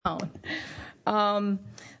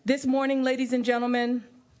This morning, ladies and gentlemen,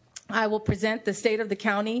 I will present the state of the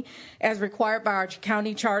county as required by our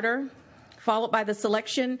county charter, followed by the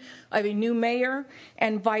selection of a new mayor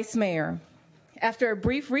and vice mayor. After a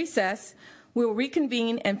brief recess, we will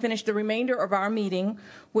reconvene and finish the remainder of our meeting,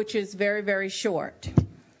 which is very, very short.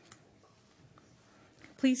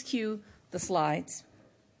 Please cue the slides.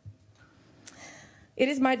 It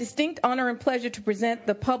is my distinct honor and pleasure to present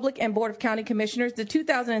the public and Board of County Commissioners the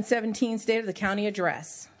 2017 State of the County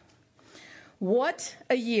Address. What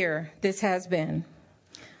a year this has been.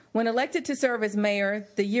 When elected to serve as mayor,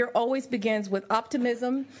 the year always begins with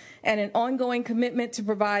optimism and an ongoing commitment to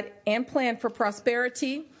provide and plan for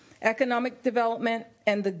prosperity, economic development,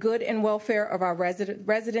 and the good and welfare of our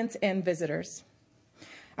residents and visitors.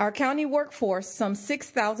 Our county workforce, some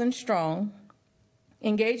 6,000 strong,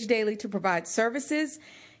 engage daily to provide services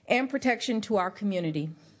and protection to our community.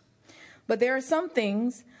 But there are some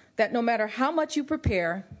things that no matter how much you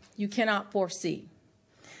prepare, you cannot foresee.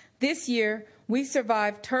 This year, we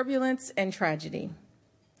survived turbulence and tragedy.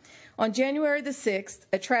 On January the 6th,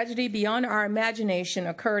 a tragedy beyond our imagination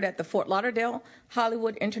occurred at the Fort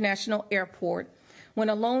Lauderdale-Hollywood International Airport when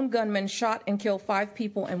a lone gunman shot and killed 5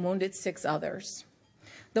 people and wounded 6 others.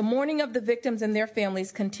 The mourning of the victims and their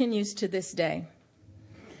families continues to this day.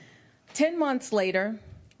 10 months later,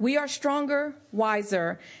 we are stronger,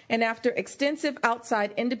 wiser, and after extensive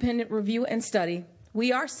outside independent review and study,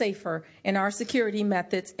 we are safer in our security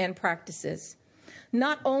methods and practices,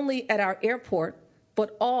 not only at our airport,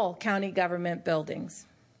 but all county government buildings.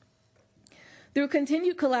 Through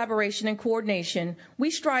continued collaboration and coordination,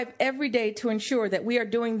 we strive every day to ensure that we are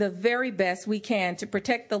doing the very best we can to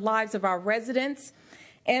protect the lives of our residents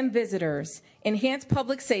and visitors, enhance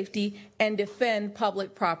public safety, and defend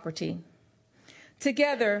public property.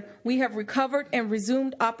 Together, we have recovered and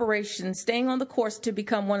resumed operations, staying on the course to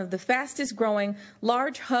become one of the fastest growing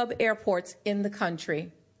large hub airports in the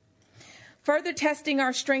country. Further testing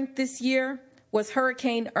our strength this year was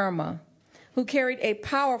Hurricane Irma, who carried a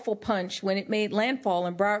powerful punch when it made landfall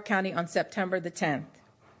in Broward County on September the 10th.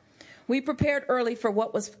 We prepared early for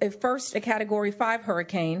what was at first a Category 5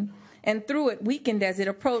 hurricane, and through it weakened as it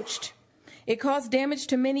approached. It caused damage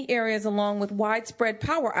to many areas along with widespread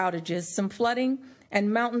power outages, some flooding,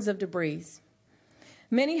 and mountains of debris.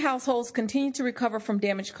 Many households continue to recover from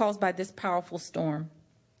damage caused by this powerful storm.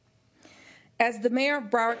 As the mayor of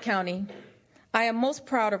Broward County, I am most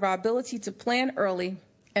proud of our ability to plan early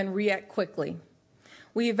and react quickly.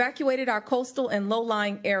 We evacuated our coastal and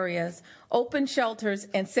low-lying areas, opened shelters,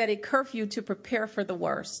 and set a curfew to prepare for the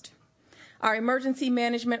worst. Our emergency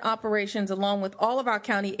management operations, along with all of our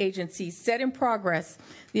county agencies, set in progress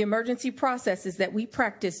the emergency processes that we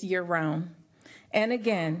practice year-round. And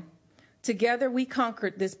again, together we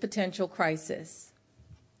conquered this potential crisis.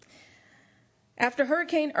 After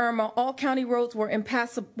Hurricane Irma, all county roads were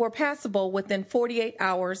passable within 48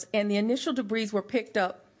 hours, and the initial debris were picked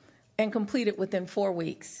up and completed within 4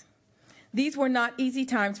 weeks. These were not easy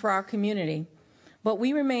times for our community, but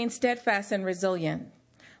we remained steadfast and resilient.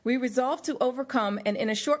 We resolved to overcome, and in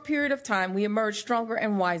a short period of time, we emerged stronger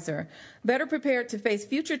and wiser, better prepared to face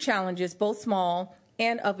future challenges, both small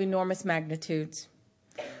and of enormous magnitudes.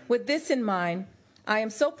 With this in mind, I am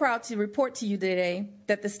so proud to report to you today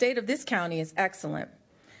that the state of this county is excellent.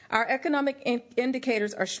 Our economic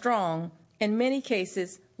indicators are strong, in many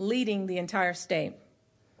cases, leading the entire state.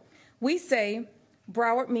 We say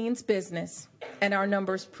Broward means business, and our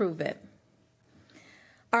numbers prove it.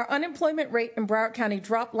 Our unemployment rate in Broward County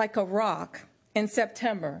dropped like a rock in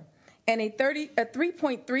September, and a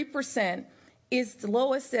 3.3% is the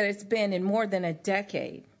lowest that it's been in more than a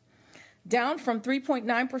decade, down from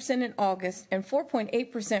 3.9% in August and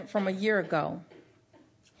 4.8% from a year ago.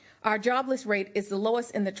 Our jobless rate is the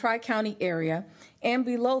lowest in the Tri-County area and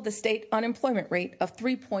below the state unemployment rate of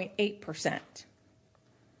 3.8%.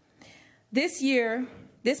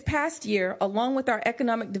 This past year, along with our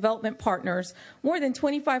economic development partners, more than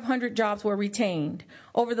 2,500 jobs were retained.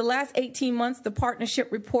 Over the last 18 months, the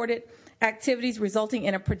partnership reported activities resulting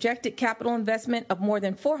in a projected capital investment of more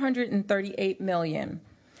than $438 million.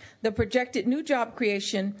 The projected new job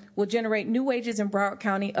creation will generate new wages in Broward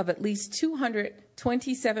County of at least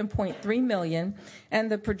 $227.3 million,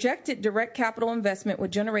 and the projected direct capital investment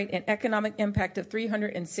would generate an economic impact of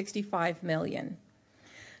 $365 million.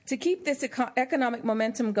 To keep this economic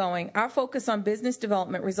momentum going, our focus on business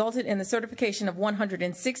development resulted in the certification of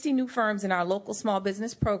 160 new firms in our local small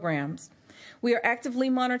business programs. We are actively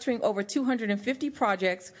monitoring over 250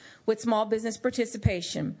 projects with small business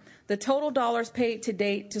participation. The total dollars paid to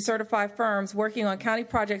date to certify firms working on county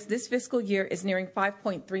projects this fiscal year is nearing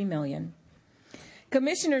 $5.3 million.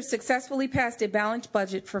 Commissioners successfully passed a balanced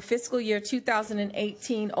budget for fiscal year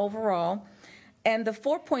 2018 overall, and the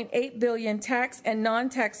 $4.8 billion tax and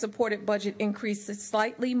non-tax supported budget increased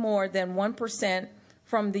slightly more than 1%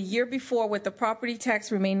 from the year before, with the property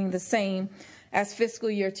tax remaining the same as fiscal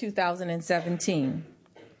year 2017.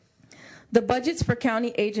 The budgets for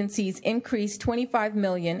county agencies increased $25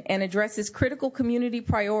 million and addresses critical community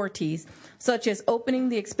priorities, such as opening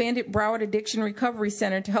the expanded Broward Addiction Recovery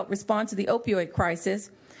Center to help respond to the opioid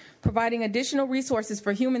crisis, providing additional resources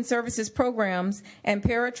for human services programs and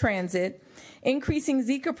paratransit, increasing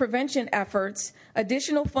Zika prevention efforts,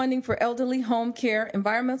 additional funding for elderly home care,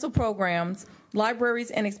 environmental programs,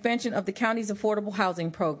 libraries, and expansion of the county's affordable housing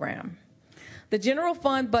program. The general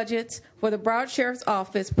fund budgets for the Broward Sheriff's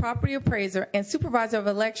Office, Property Appraiser, and Supervisor of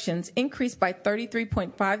Elections increased by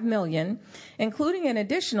 $33.5 million, including an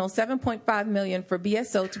additional $7.5 million for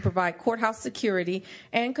BSO to provide courthouse security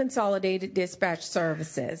and consolidated dispatch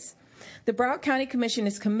services. The Broward County Commission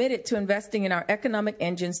is committed to investing in our economic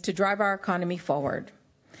engines to drive our economy forward.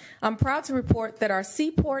 I'm proud to report that our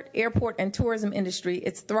seaport, airport, and tourism industry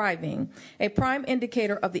is thriving, a prime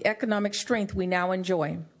indicator of the economic strength we now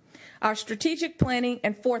enjoy. Our strategic planning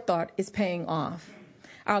and forethought is paying off.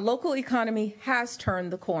 Our local economy has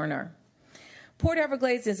turned the corner. Port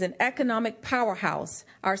Everglades is an economic powerhouse.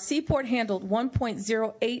 Our seaport handled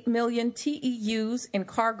 1.08 million TEUs in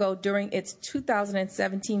cargo during its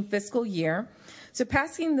 2017 fiscal year,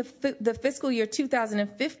 surpassing the fiscal year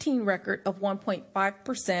 2015 record of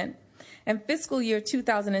 1.5% and fiscal year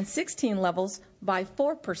 2016 levels by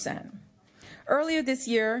 4%. Earlier this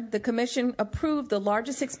year, the Commission approved the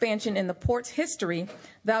largest expansion in the port's history,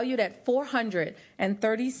 valued at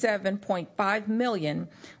 $437.5 million,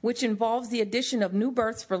 which involves the addition of new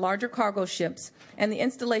berths for larger cargo ships and the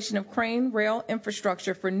installation of crane rail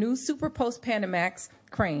infrastructure for new Super Post-Panamax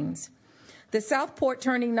cranes. The South Port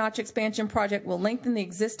Turning Notch expansion project will lengthen the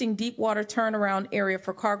existing deep water turnaround area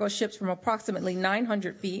for cargo ships from approximately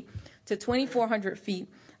 900 feet to 2,400 feet,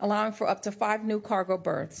 allowing for up to 5 new cargo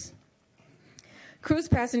berths. Cruise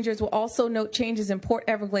passengers will also note changes in Port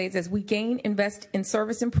Everglades as we invest in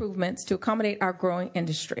service improvements to accommodate our growing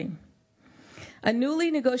industry. A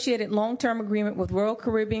newly negotiated long-term agreement with Royal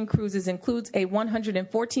Caribbean Cruises includes a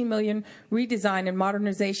 $114 million redesign and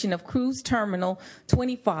modernization of Cruise Terminal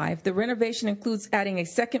 25. The renovation includes adding a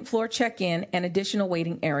second-floor check-in and additional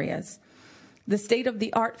waiting areas. The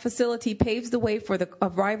state-of-the-art facility paves the way for the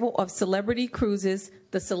arrival of Celebrity Cruises,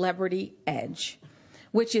 the Celebrity Edge,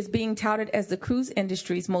 which is being touted as the cruise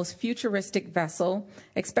industry's most futuristic vessel,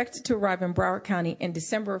 expected to arrive in Broward County in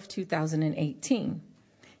December of 2018.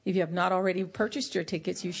 If you have not already purchased your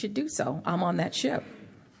tickets, you should do so. I'm on that ship.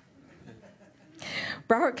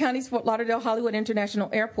 Broward County's Fort Lauderdale Hollywood International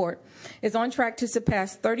Airport is on track to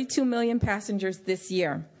surpass 32 million passengers this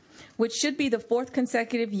year, which should be the 4th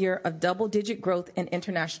consecutive year of double-digit growth in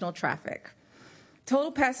international traffic.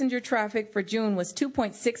 Total passenger traffic for June was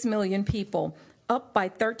 2.6 million people, up by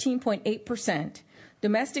 13.8%.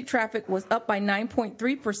 Domestic traffic was up by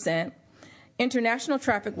 9.3%. International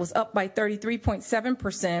traffic was up by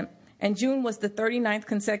 33.7%. And June was the 39th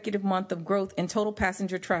consecutive month of growth in total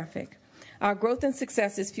passenger traffic. Our growth and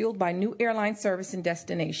success is fueled by new airline service and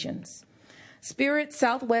destinations. Spirit,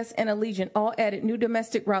 Southwest, and Allegiant all added new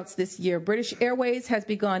domestic routes this year. British Airways has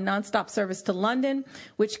begun nonstop service to London,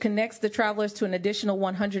 which connects the travelers to an additional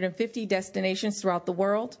 150 destinations throughout the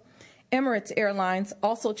world. Emirates Airlines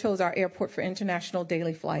also chose our airport for international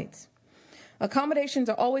daily flights. Accommodations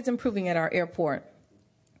are always improving at our airport.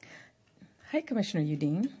 Hi, Commissioner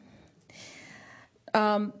Udine.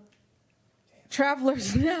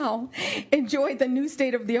 Travelers now enjoy the new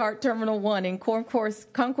state-of-the-art Terminal 1 in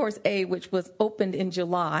Concourse A, which was opened in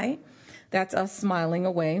July. That's us smiling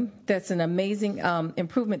away. That's an amazing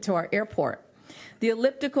improvement to our airport. The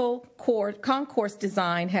elliptical concourse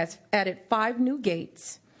design has added 5 new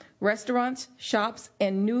gates, restaurants, shops,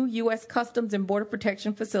 and new U.S. Customs and Border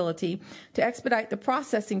Protection facility to expedite the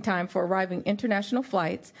processing time for arriving international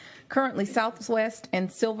flights. Currently, Southwest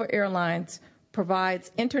and Silver Airlines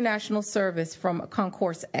provides international service from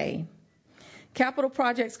Concourse A. Capital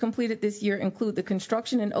projects completed this year include the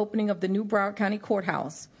construction and opening of the new Broward County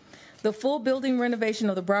Courthouse, the full building renovation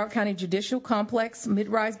of the Broward County Judicial Complex,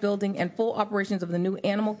 mid-rise building, and full operations of the new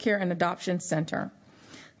Animal Care and Adoption Center.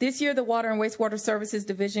 This year, the Water and Wastewater Services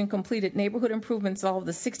Division completed neighborhood improvements of all of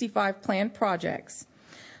the 65 planned projects.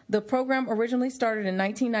 The program originally started in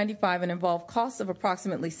 1995 and involved costs of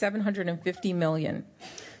approximately $750 million.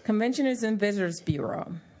 Conventions and Visitors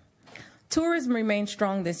Bureau. Tourism remained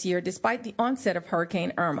strong this year despite the onset of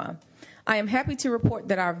Hurricane Irma. I am happy to report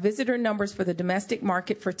that our visitor numbers for the domestic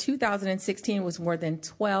market for 2016 was more than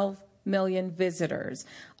 12 million visitors,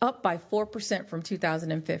 up by 4% from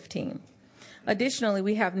 2015. Additionally,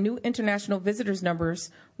 we have new international visitors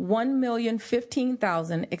numbers,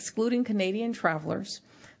 1,015,000, excluding Canadian travelers.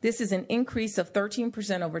 This is an increase of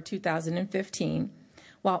 13% over 2015,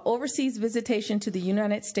 while overseas visitation to the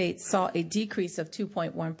United States saw a decrease of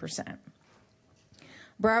 2.1%.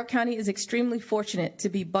 Broward County is extremely fortunate to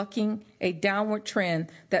be bucking a downward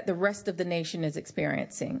trend that the rest of the nation is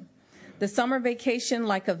experiencing. The summer vacation,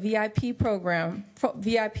 like a VIP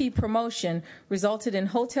promotion, resulted in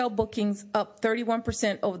hotel bookings up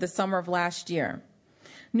 31% over the summer of last year.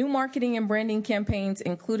 New marketing and branding campaigns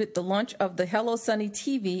included the launch of the Hello Sunny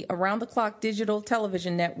TV around-the-clock digital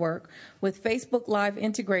television network with Facebook Live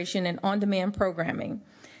integration and on-demand programming.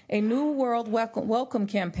 A New World Welcome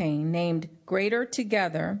campaign named Greater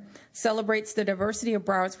Together celebrates the diversity of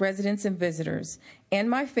Broward's residents and visitors. And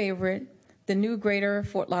my favorite, the new Greater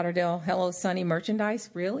Fort Lauderdale Hello Sunny merchandise.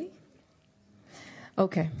 Really?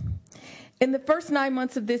 Okay. In the first 9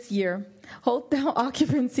 months of this year, hotel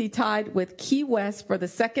occupancy tied with Key West for the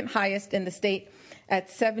second highest in the state at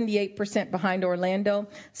 78%, behind Orlando,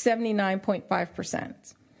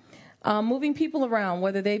 79.5%. Moving people around,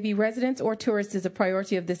 whether they be residents or tourists, is a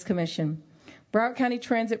priority of this commission. Broward County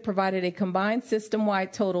Transit provided a combined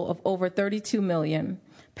system-wide total of over 32 million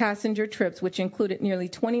passenger trips, which included nearly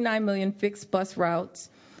 29 million fixed bus routes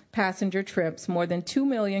passenger trips, more than 2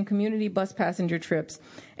 million community bus passenger trips,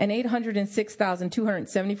 and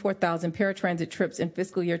 274,000 paratransit trips in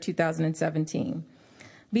fiscal year 2017.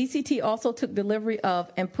 BCT also took delivery of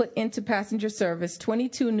and put into passenger service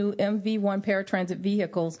 22 new MV1 paratransit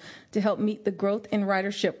vehicles to help meet the growth in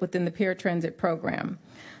ridership within the paratransit program.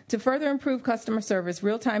 To further improve customer service,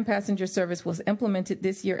 real-time passenger service was implemented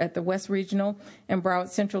this year at the West Regional and Broward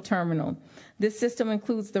Central Terminal. This system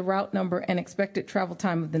includes the route number and expected travel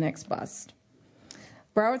time of the next bus.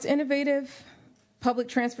 Broward's innovative public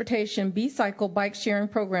transportation B-Cycle bike sharing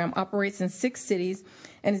program operates in 6 cities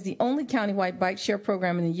and is the only countywide bike share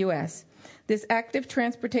program in the U.S. This active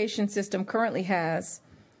transportation system currently has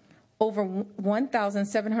over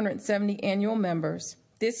 1,770 annual members.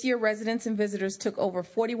 This year, residents and visitors took over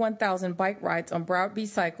 41,000 bike rides on Broward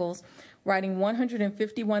B-Cycles, riding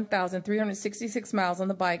 151,366 miles on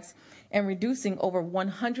the bikes and reducing over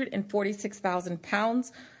 146,000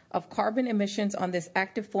 pounds of carbon emissions on this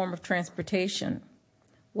active form of transportation.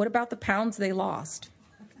 What about the pounds they lost?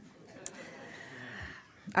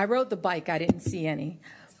 I rode the bike. I didn't see any.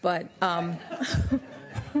 But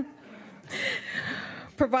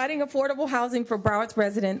providing affordable housing for Broward's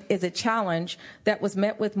residents is a challenge that was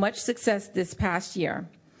met with much success this past year.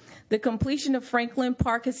 The completion of Franklin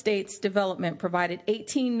Park Estates development provided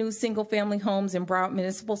 18 new single-family homes in Broward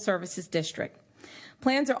Municipal Services District.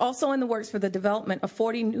 Plans are also in the works for the development of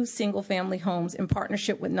 40 new single-family homes in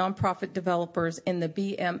partnership with nonprofit developers in the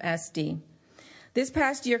BMSD. This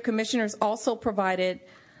past year, commissioners also approved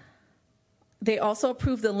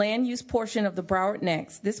the land use portion of the Broward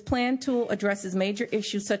Next. This plan tool addresses major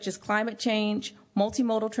issues such as climate change,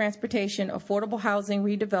 multimodal transportation, affordable housing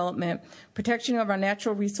redevelopment, protection of our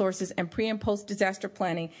natural resources, and pre- and post-disaster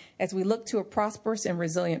planning as we look to a prosperous and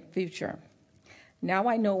resilient future. Now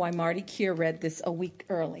I know why Marty Keir read this a week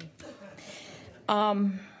early.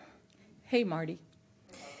 Hey, Marty.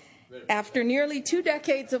 After nearly 2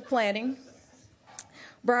 decades of planning,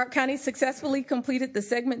 Broward County successfully completed the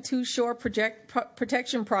Segment 2 Shore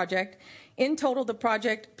Protection Project. In total, the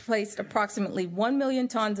project placed approximately 1 million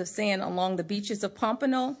tons of sand along the beaches of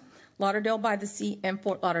Pompano, Lauderdale by the Sea, and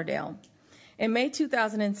Fort Lauderdale. In May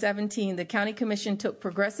 2017, the County Commission took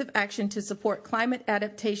progressive action to support climate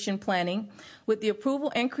adaptation planning with the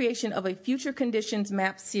approval and creation of a Future Conditions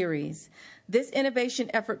Map series. This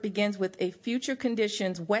innovation effort begins with a Future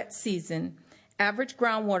Conditions Wet Season Average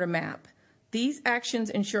Groundwater Map. These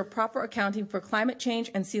actions ensure proper accounting for climate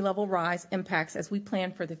change and sea level rise impacts as we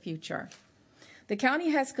plan for the future. The county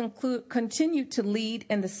has continued to lead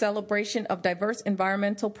in the celebration of diverse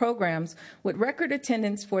environmental programs with record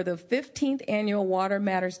attendance for the 15th annual Water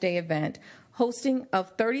Matters Day event, hosting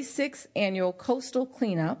of 36th annual coastal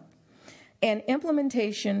cleanup, and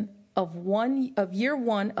implementation of year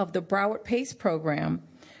one of the Broward PACE program,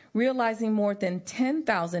 realizing more than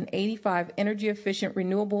 10,085 energy-efficient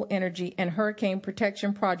renewable energy and hurricane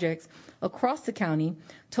protection projects across the county,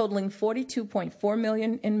 totaling $42.4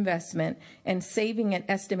 million in investment and saving an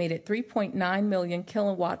estimated 3.9 million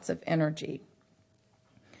kilowatts of energy.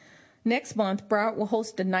 Next month, Broward will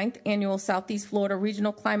host the 9th annual Southeast Florida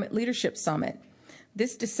Regional Climate Leadership Summit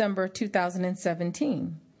this December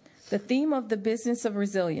 2017. The theme of the Business of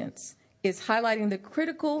Resilience, is highlighting the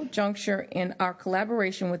critical juncture in our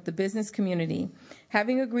collaboration with the business community,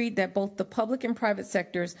 having agreed that both the public and private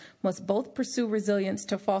sectors must both pursue resilience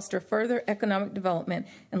to foster further economic development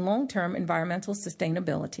and long-term environmental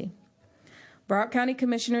sustainability. Broward County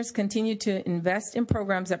Commissioners continue to invest in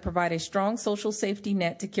programs that provide a strong social safety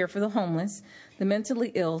net to care for the homeless, the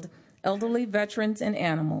mentally ill, elderly, veterans, and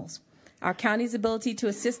animals. Our county's ability to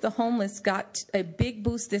assist the homeless got a big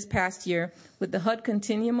boost this past year with the HUD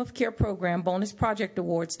Continuum of Care Program bonus project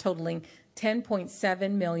awards totaling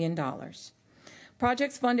 $10.7 million.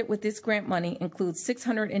 Projects funded with this grant money include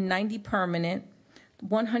 690 permanent,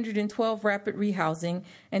 112 rapid rehousing,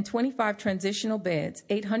 and 25 transitional beds,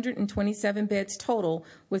 827 beds total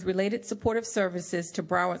with related supportive services to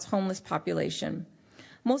Broward's homeless population.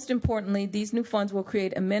 Most importantly, these new funds will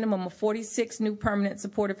create a minimum of 46 new permanent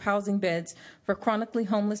supportive housing beds for chronically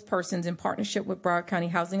homeless persons in partnership with Broward County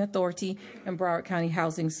Housing Authority and Broward County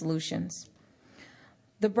Housing Solutions.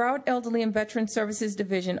 The Broward Elderly and Veteran Services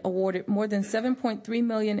Division awarded more than $7.3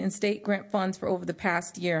 million in state grant funds for over the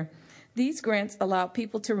past year. These grants allow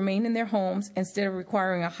people to remain in their homes instead of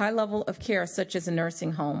requiring a high level of care such as a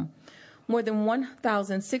nursing home. More than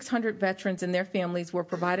 1,600 veterans and their families were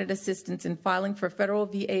provided assistance in filing for federal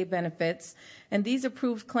VA benefits, and these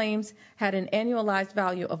approved claims had an annualized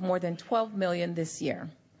value of more than $12 million this year.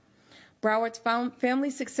 Broward's Family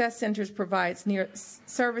Success Centers provides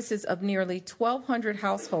services of nearly 1,200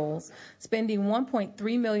 households, spending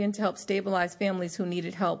 $1.3 million to help stabilize families who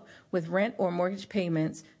needed help with rent or mortgage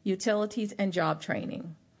payments, utilities, and job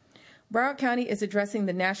training. Broward County is addressing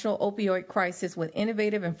the national opioid crisis with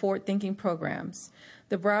innovative and forward-thinking programs.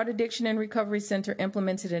 The Broward Addiction and Recovery Center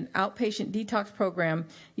implemented an outpatient detox program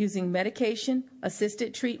using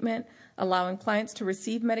medication-assisted treatment, allowing clients to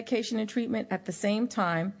receive medication and treatment at the same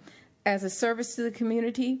time. As a service to the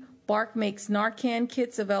community, BARC makes Narcan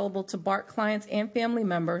kits available to BARC clients and family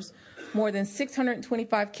members. More than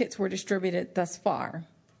 625 kits were distributed thus far.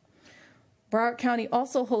 Broward County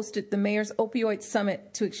also hosted the Mayor's Opioid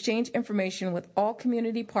Summit to exchange information with all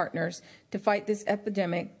community partners to fight this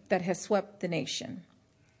epidemic that has swept the nation.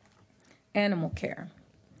 Animal care.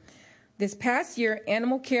 This past year,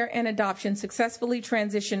 Animal Care and Adoption successfully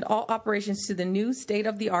transitioned all operations to the new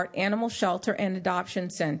state-of-the-art Animal Shelter and Adoption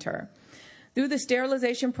Center. Through the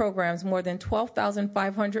sterilization programs, more than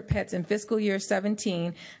 12,500 pets in fiscal year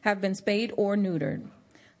 17 have been spayed or neutered.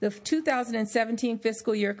 The 2017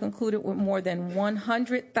 fiscal year concluded with more than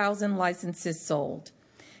 100,000 licenses sold.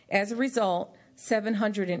 As a result,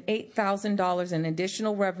 $708,000 in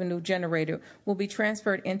additional revenue generated will be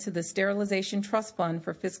transferred into the Sterilization Trust Fund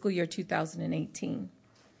for fiscal year 2018.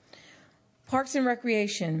 Parks and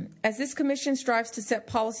Recreation. As this commission strives to set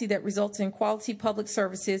policy that results in quality public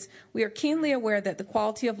services, we are keenly aware that the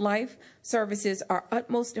quality of life services are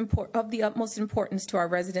of the utmost importance to our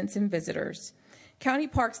residents and visitors. County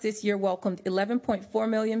Parks this year welcomed 11.4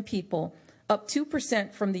 million people, up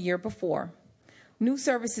 2% from the year before. New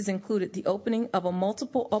services included the opening of a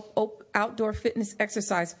multiple outdoor fitness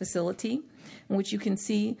exercise facility, which you can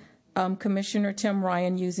see Commissioner Tim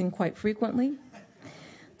Ryan using quite frequently,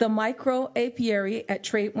 the micro apiary at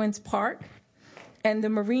Tradewinds Park, and the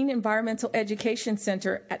Marine Environmental Education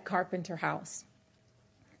Center at Carpenter House.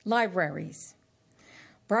 Libraries.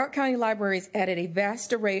 Broward County Libraries added a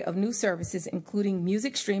vast array of new services, including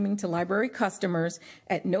music streaming to library customers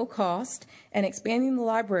at no cost and expanding the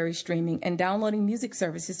library streaming and downloading music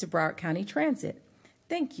services to Broward County Transit.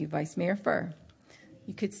 Thank you, Vice Mayor Furr.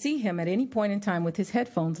 You could see him at any point in time with his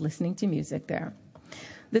headphones listening to music there.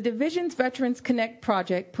 The division's Veterans Connect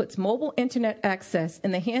project puts mobile internet access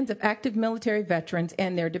in the hands of active military veterans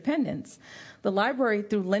and their dependents. The library,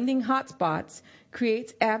 through lending hotspots,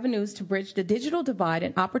 creates avenues to bridge the digital divide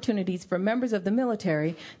and opportunities for members of the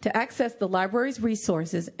military to access the library's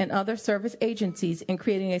resources and other service agencies in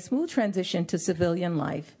creating a smooth transition to civilian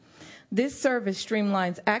life. This service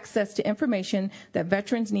streamlines access to information that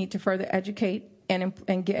veterans need to further educate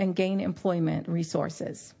and gain employment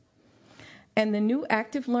resources. And the new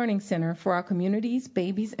Active Learning Center for our community's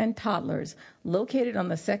babies and toddlers, located on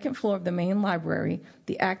the second floor of the main library.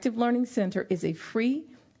 The Active Learning Center is a free,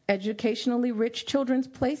 educationally rich children's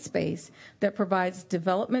play space that provides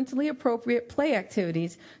developmentally appropriate play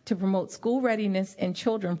activities to promote school readiness in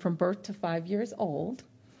children from birth to 5 years old.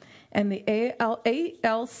 And the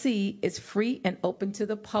ALC is free and open to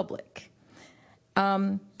the public.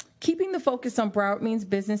 Keeping the focus on Broward Means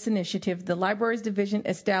Business initiative, the Libraries Division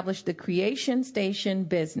established the Creation Station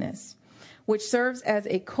business. which serves as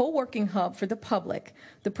a co-working hub for the public.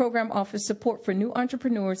 The program offers support for new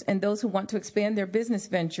entrepreneurs and those who want to expand their business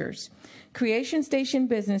ventures. Creation Station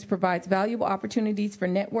Business provides valuable opportunities for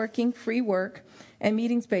networking, free work, and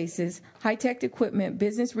meeting spaces, high-tech equipment,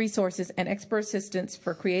 business resources, and expert assistance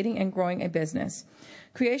for creating and growing a business.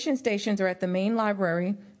 Creation stations are at the main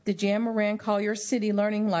library, the Jan Moran Collier City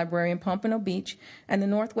Learning Library in Pompano Beach, and the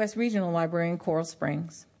Northwest Regional Library in Coral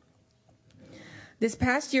Springs. This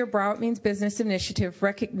past year, Broward Means Business Initiative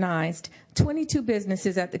recognized 22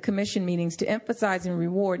 businesses at the commission meetings to emphasize and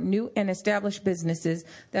reward new and established businesses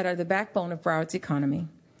that are the backbone of Broward's economy.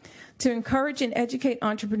 To encourage and educate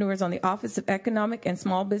entrepreneurs on the Office of Economic and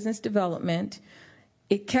Small Business Development,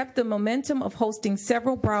 it kept the momentum of hosting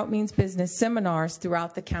several Broward Means Business seminars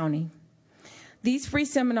throughout the county. These free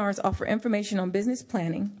seminars offer information on business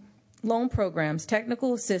planning, loan programs,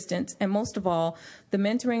 technical assistance, and most of all, the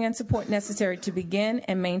mentoring and support necessary to begin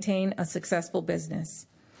and maintain a successful business.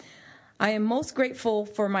 I am most grateful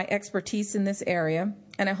for my expertise in this area,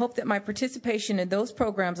 and I hope that my participation in those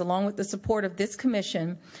programs, along with the support of this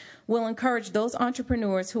commission, will encourage those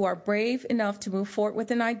entrepreneurs who are brave enough to move forward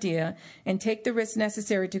with an idea and take the risks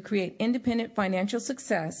necessary to create independent financial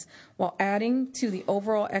success while adding to the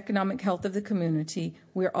overall economic health of the community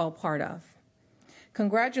we're all part of.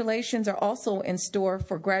 Congratulations are also in store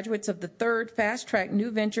for graduates of the third Fast Track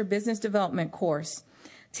New Venture Business Development course.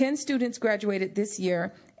 10 students graduated this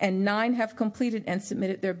year, and 9 have completed and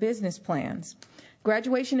submitted their business plans.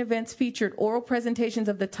 Graduation events featured oral presentations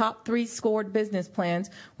of the top 3 scored business plans,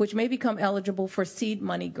 which may become eligible for seed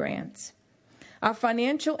money grants. Our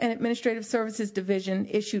Financial and Administrative Services Division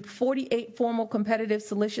issued 48 formal competitive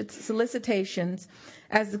solicitations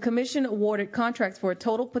as the Commission awarded contracts for a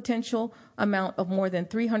total potential amount of more than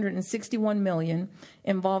 $361 million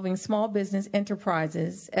involving small business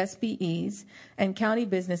enterprises, SBEs, and county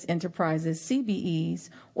business enterprises, CBEs,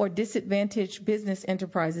 or disadvantaged business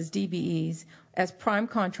enterprises, DBEs, as prime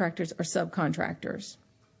contractors or subcontractors.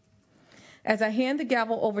 As I hand the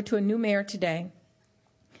gavel over to a new mayor today,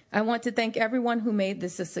 I want to thank everyone who made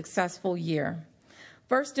this a successful year.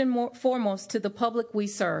 First and foremost, to the public we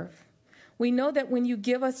serve. We know that when you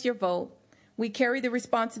give us your vote, we carry the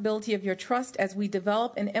responsibility of your trust as we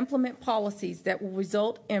develop and implement policies that will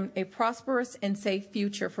result in a prosperous and safe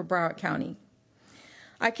future for Broward County.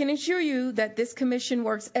 I can assure you that this commission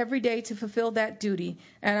works every day to fulfill that duty,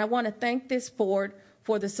 and I want to thank this board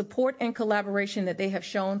for the support and collaboration that they have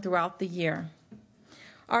shown throughout the year.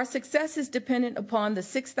 Our success is dependent upon the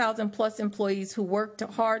 6,000 plus employees who worked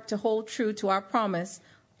hard to hold true to our promise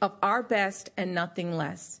of our best and nothing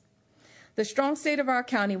less. The strong state of our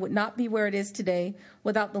county would not be where it is today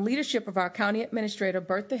without the leadership of our county administrator,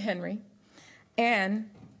 Bertha Henry, and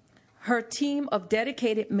her team of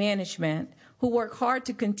dedicated management who work hard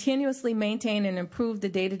to continuously maintain and improve the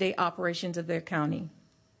day-to-day operations of their county.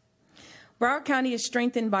 Broward County is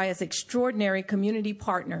strengthened by its extraordinary community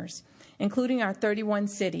partners, including our 31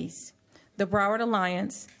 cities, the Broward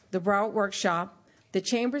Alliance, the Broward Workshop, the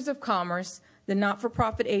Chambers of Commerce, the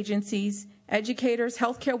not-for-profit agencies, educators,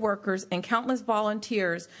 healthcare workers, and countless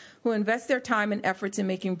volunteers who invest their time and efforts in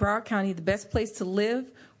making Broward County the best place to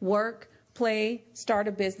live, work, play, start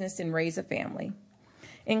a business, and raise a family.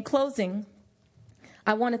 In closing,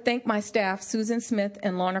 I want to thank my staff, Susan Smith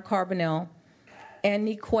and Lorna Carbonell, and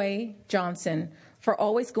Niquay Johnson, for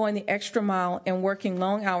always going the extra mile and working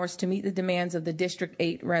long hours to meet the demands of the District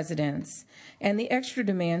 8 residents and the extra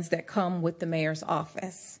demands that come with the mayor's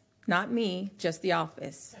office. Not me, just the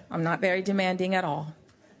office. I'm not very demanding at all.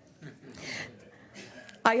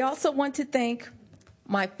 I also want to thank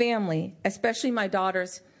my family, especially my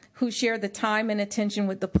daughters, who share the time and attention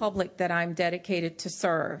with the public that I'm dedicated to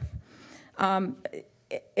serve.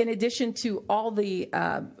 In addition to all the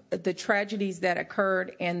tragedies that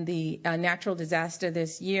occurred and the natural disaster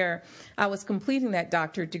this year, I was completing that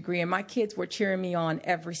doctorate degree, and my kids were cheering me on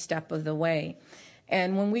every step of the way.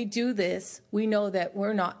 And when we do this, we know that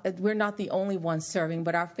we're not the only ones serving,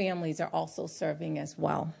 but our families are also serving as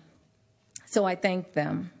well. So I thank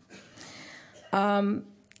them. I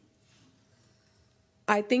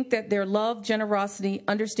think that their love, generosity,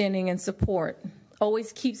 understanding, and support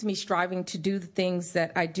always keeps me striving to do the things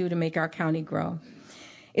that I do to make our county grow.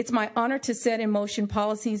 It's my honor to set in motion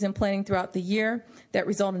policies and planning throughout the year that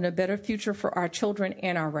result in a better future for our children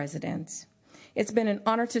and our residents. It's been an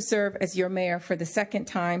honor to serve as your mayor for the second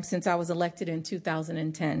time since I was elected in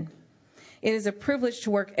 2010. It is a privilege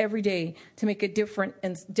to work every day to make a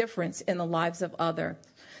difference in the lives of others.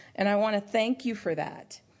 And I want to thank you for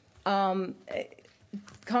that.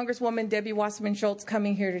 Congresswoman Debbie Wasserman Schultz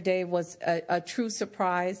coming here today was a true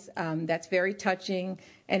surprise. That's very touching,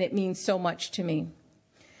 and it means so much to me.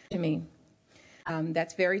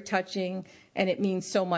 That's very touching, and it means so much.